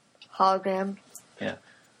hologram. Yeah.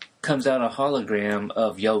 Comes out a hologram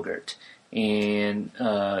of Yogurt. And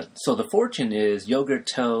so the fortune is Yogurt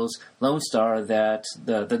tells Lone Star that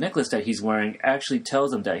the necklace that he's wearing actually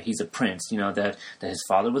tells him that he's a prince. That his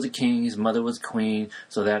father was a king, his mother was queen,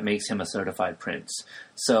 so that makes him a certified prince.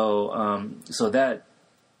 So that,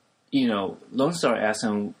 Lone Star asks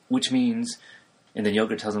him, which means... And then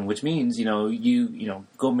Yogurt tells him, which means, you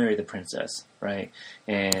go marry the princess, right?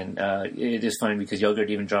 And it is funny because Yogurt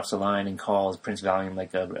even drops a line and calls Prince Valium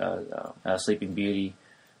like a Sleeping Beauty.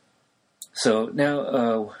 So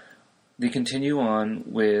now they continue on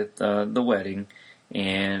with the wedding,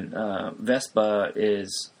 and Vespa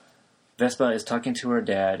is talking to her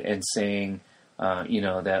dad and saying,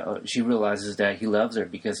 that she realizes that he loves her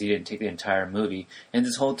because he didn't take the entire movie. And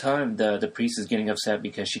this whole time, the priest is getting upset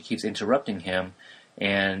because she keeps interrupting him.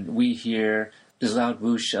 And we hear this loud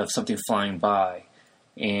whoosh of something flying by.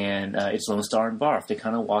 And it's Lone Star and Barf. They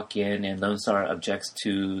kind of walk in, and Lone Star objects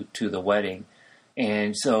to the wedding.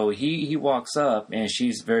 And so he walks up, and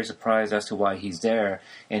she's very surprised as to why he's there.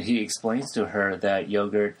 And he explains to her that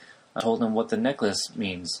Yogurt told him what the necklace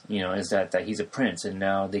means, is that he's a prince, and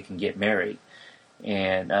now they can get married.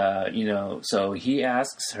 And, so he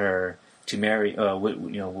asks her to marry,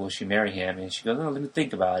 will she marry him? And she goes, oh, let me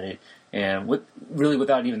think about it. And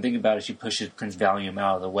without even thinking about it, she pushes Prince Valium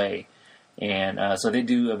out of the way. And so they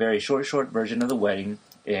do a very short version of the wedding.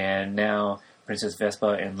 And now Princess Vespa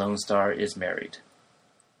and Lone Star is married.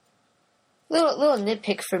 Little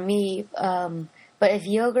nitpick for me, but if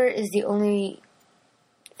Yogurt is the only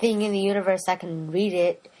thing in the universe that can read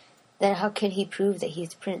it, then how can he prove that he's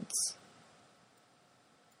the prince?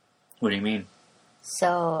 What do you mean?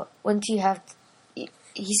 So, wouldn't you have...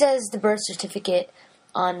 he says the birth certificate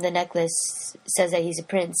on the necklace says that he's a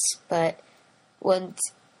prince, but wouldn't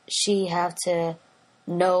she have to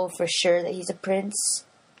know for sure that he's a prince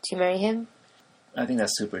to marry him? I think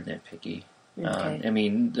that's super nitpicky. Okay. I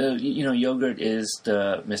mean, Yogurt is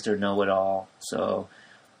the Mr. Know-It-All, so...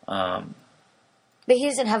 But he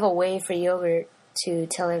doesn't have a way for Yogurt to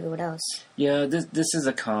tell everyone else. Yeah, this is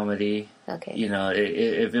a comedy. Okay.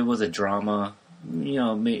 If it was a drama,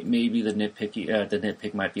 maybe the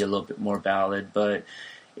nitpick might be a little bit more valid, but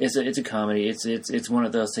it's a comedy. It's one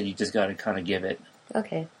of those that you just got to kind of give it.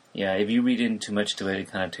 Okay. Yeah, if you read in too much to it,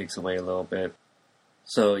 it kind of takes away a little bit.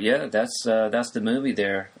 So yeah, that's the movie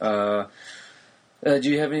there. Do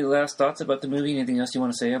you have any last thoughts about the movie? Anything else you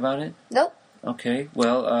want to say about it? Nope. Okay,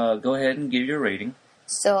 well, go ahead and give your rating.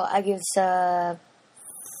 So I give this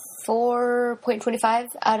 4.25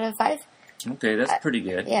 out of 5. Okay, that's pretty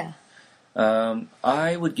good. Yeah.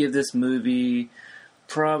 I would give this movie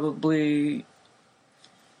probably...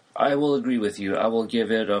 I will agree with you. I will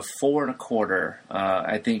give it a 4 1/4.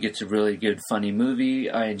 I think it's a really good, funny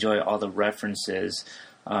movie. I enjoy all the references,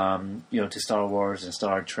 to Star Wars and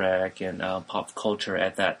Star Trek and pop culture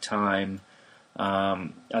at that time.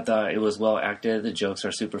 I thought it was well acted. The jokes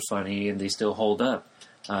are super funny, and they still hold up.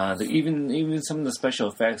 Even some of the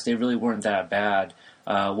special effects, they really weren't that bad.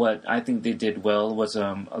 What I think they did well was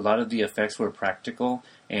a lot of the effects were practical,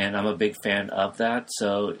 and I'm a big fan of that.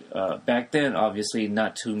 So back then, obviously,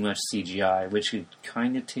 not too much CGI, which could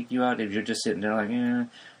kind of take you out if you're just sitting there like,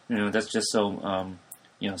 that's just so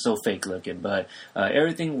so fake looking. But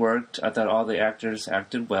everything worked. I thought all the actors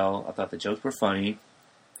acted well. I thought the jokes were funny.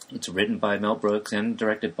 It's written by Mel Brooks and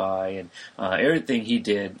directed by, and everything he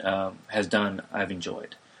did has done. I've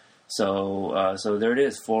enjoyed. So there it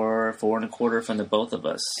is, 4 1/4 from the both of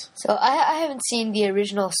us. So I haven't seen the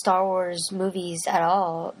original Star Wars movies at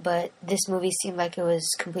all, but this movie seemed like it was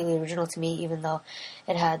completely original to me, even though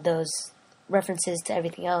it had those references to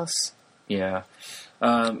everything else. Yeah.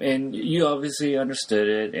 And you obviously understood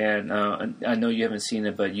it, and I know you haven't seen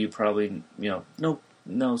it, but you probably know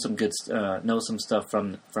some good know some stuff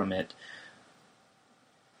from it.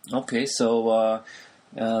 Okay, so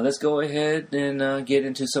let's go ahead and get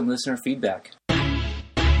into some listener feedback.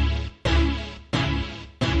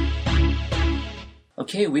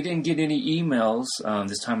 Okay, we didn't get any emails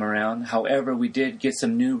this time around. However, we did get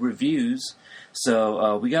some new reviews.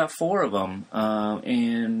 So we got 4 of them.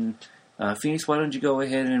 And Phoenix, why don't you go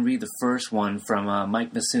ahead and read the first one from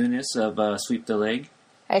Mike Masunis of Sweep the Leg.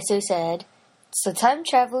 Alright, so he said, so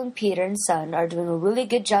time-traveling Peter and Son are doing a really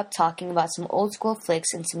good job talking about some old-school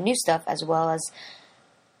flicks and some new stuff as well,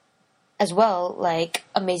 like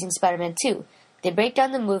Amazing Spider-Man 2. They break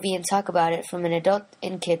down the movie and talk about it from an adult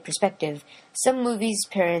and kid perspective. Some movies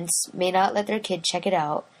parents may not let their kid check it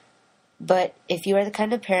out, but if you are the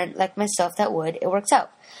kind of parent like myself that would, it works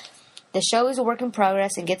out. The show is a work in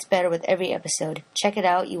progress and gets better with every episode. Check it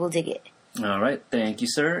out, you will dig it. Alright, thank you,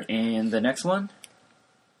 sir. And the next one?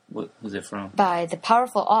 Who's it from? By The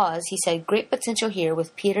Powerful Oz, he said, great potential here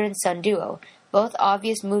with Peter and Son duo. Both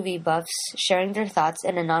obvious movie buffs sharing their thoughts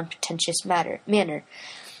in a non-pretentious manner.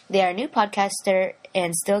 They are a new podcaster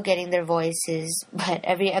and still getting their voices, but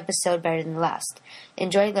every episode better than the last.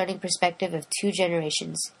 Enjoy learning perspective of 2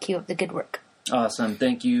 generations. Keep up the good work. Awesome.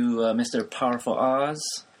 Thank you, Mr. Powerful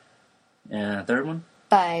Oz. Third one?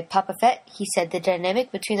 By Papa Fett, he said the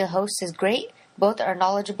dynamic between the hosts is great. Both are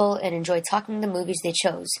knowledgeable and enjoy talking the movies they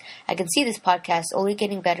chose. I can see this podcast only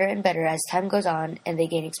getting better and better as time goes on and they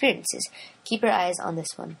gain experiences. Keep your eyes on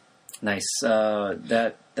this one. Nice.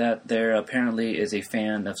 That there apparently is a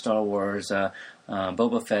fan of Star Wars.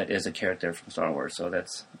 Boba Fett is a character from Star Wars, so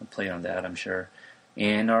that's a play on that, I'm sure.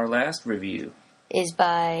 And our last review is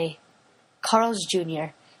by Carl's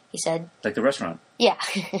Jr. He said, like the restaurant. Yeah.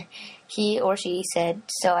 He or she said,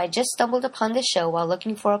 so I just stumbled upon this show while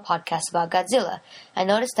looking for a podcast about Godzilla. I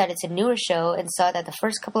noticed that it's a newer show and saw that the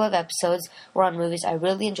first couple of episodes were on movies I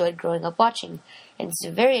really enjoyed growing up watching. And it's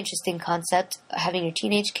a very interesting concept, having your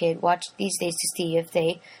teenage kid watch these days to see if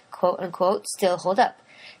they, quote-unquote, still hold up.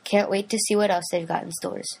 Can't wait to see what else they've got in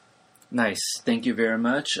stores. Nice. Thank you very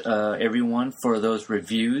much, everyone, for those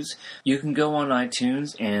reviews. You can go on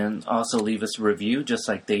iTunes and also leave us a review, just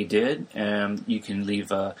like they did. You can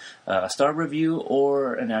leave a star review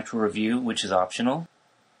or an actual review, which is optional.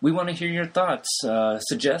 We want to hear your thoughts,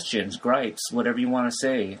 suggestions, gripes, whatever you want to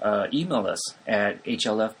say. Email us at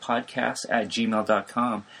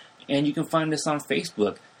hlfpodcast@gmail.com. And you can find us on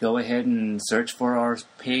Facebook. Go ahead and search for our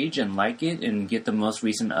page and like it and get the most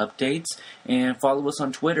recent updates. And follow us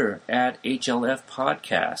on Twitter at HLF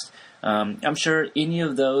Podcast. I'm sure any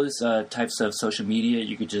of those types of social media,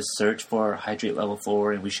 you could just search for Hydrate Level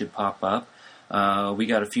 4 and we should pop up. We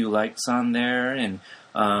got a few likes on there, and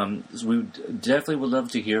we definitely would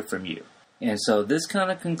love to hear from you. And so this kind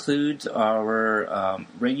of concludes our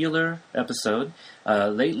regular episode.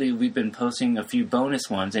 Lately, we've been posting a few bonus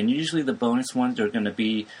ones, and usually the bonus ones are going to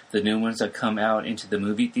be the new ones that come out into the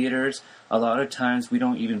movie theaters. A lot of times we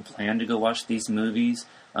don't even plan to go watch these movies.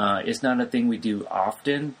 It's not a thing we do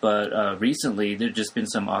often, but recently there's just been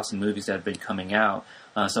some awesome movies that have been coming out.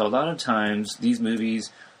 So a lot of times these movies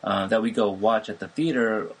that we go watch at the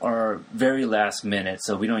theater are very last minute,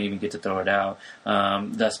 so we don't even get to throw it out,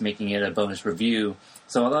 thus making it a bonus review.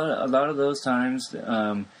 So a lot of those times,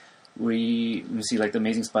 we see like The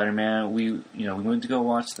Amazing Spider-Man. We went to go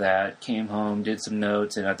watch that, came home, did some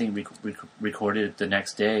notes, and I think recorded it the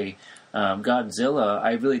next day. Godzilla,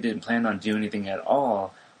 I really didn't plan on doing anything at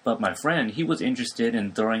all, but my friend, he was interested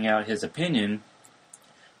in throwing out his opinion.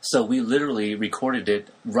 So we literally recorded it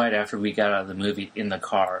right after we got out of the movie in the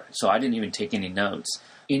car. So I didn't even take any notes.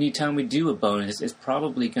 Anytime we do a bonus, it's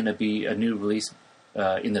probably going to be a new release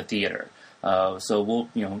in the theater. So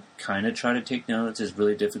we'll, kind of try to take notes. It's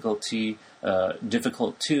really difficult too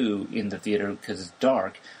in the theater because it's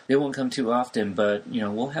dark. They won't come too often, but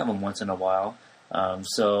we'll have them once in a while.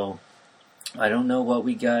 So I don't know what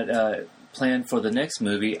we got planned for the next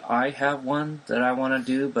movie. I have one that I want to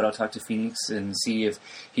do, but I'll talk to Phoenix and see if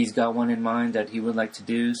he's got one in mind that he would like to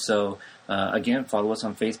do. So again, follow us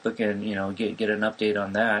on Facebook and get an update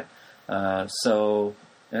on that. So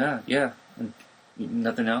yeah.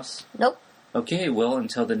 Nothing else? Nope. Okay, well,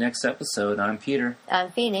 until the next episode, I'm Peter.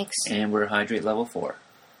 I'm Phoenix. And we're Hydrate Level 4.